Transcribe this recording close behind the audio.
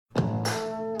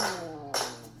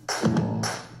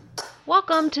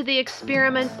Welcome to the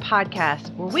Experiment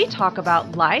Podcast, where we talk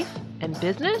about life and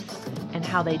business and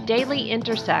how they daily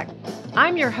intersect.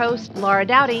 I'm your host, Laura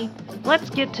Dowdy.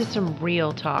 Let's get to some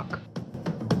real talk.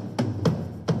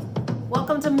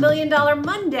 Welcome to Million Dollar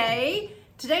Monday.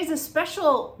 Today's a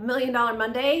special Million Dollar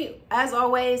Monday. As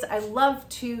always, I love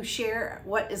to share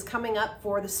what is coming up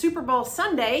for the Super Bowl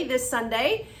Sunday, this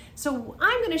Sunday. So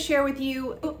I'm going to share with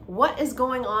you what is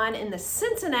going on in the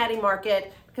Cincinnati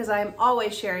market, because I'm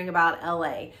always sharing about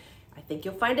LA. I think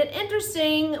you'll find it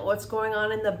interesting what's going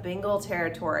on in the Bengal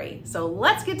territory. So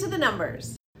let's get to the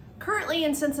numbers. Currently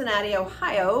in Cincinnati,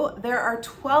 Ohio, there are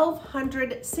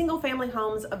 1,200 single-family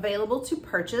homes available to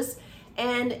purchase,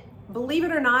 and believe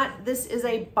it or not, this is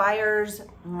a buyer's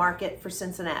market for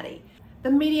Cincinnati.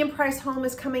 The median price home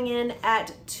is coming in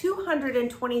at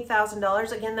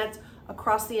 $220,000. Again, that's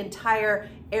across the entire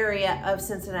area of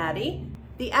Cincinnati.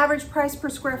 The average price per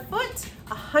square foot,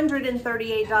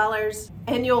 $138.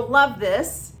 And you'll love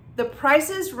this. The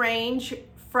prices range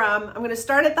from, I'm going to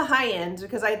start at the high end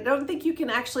because I don't think you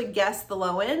can actually guess the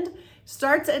low end.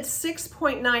 Starts at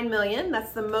 $6.9 million.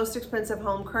 That's the most expensive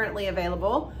home currently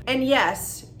available. And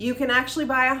yes, you can actually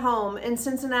buy a home in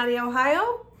Cincinnati,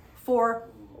 Ohio for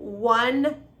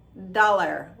 $1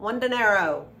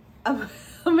 dinero.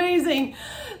 Amazing.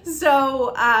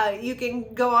 So you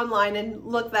can go online and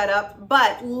look that up.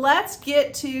 But let's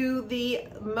get to the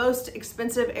most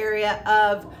expensive area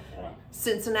of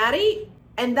Cincinnati.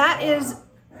 And that is,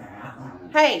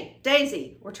 hey,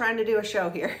 Daisy, we're trying to do a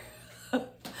show here.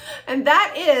 And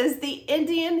that is the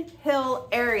Indian Hill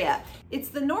area. It's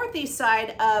the northeast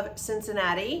side of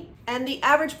Cincinnati. And the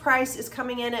average price is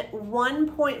coming in at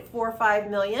 $1.45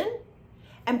 million.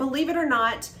 And believe it or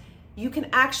not, you can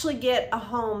actually get a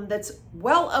home that's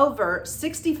well over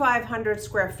 6,500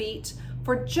 square feet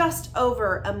for just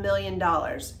over $1 million.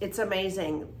 It's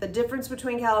amazing, the difference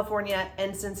between California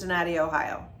and Cincinnati,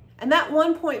 Ohio. And that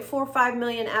 $1.45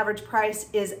 million average price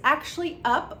is actually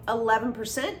up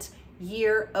 11%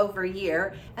 year over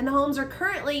year. And the homes are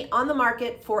currently on the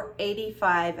market for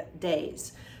 85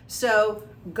 days. So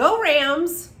go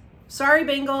Rams, sorry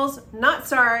Bengals, not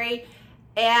sorry.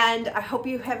 And I hope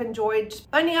you have enjoyed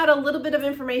finding out a little bit of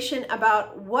information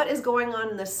about what is going on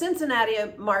in the Cincinnati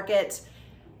market,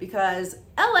 because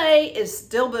LA is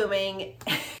still booming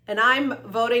and I'm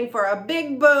voting for a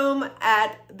big boom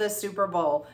at the Super Bowl.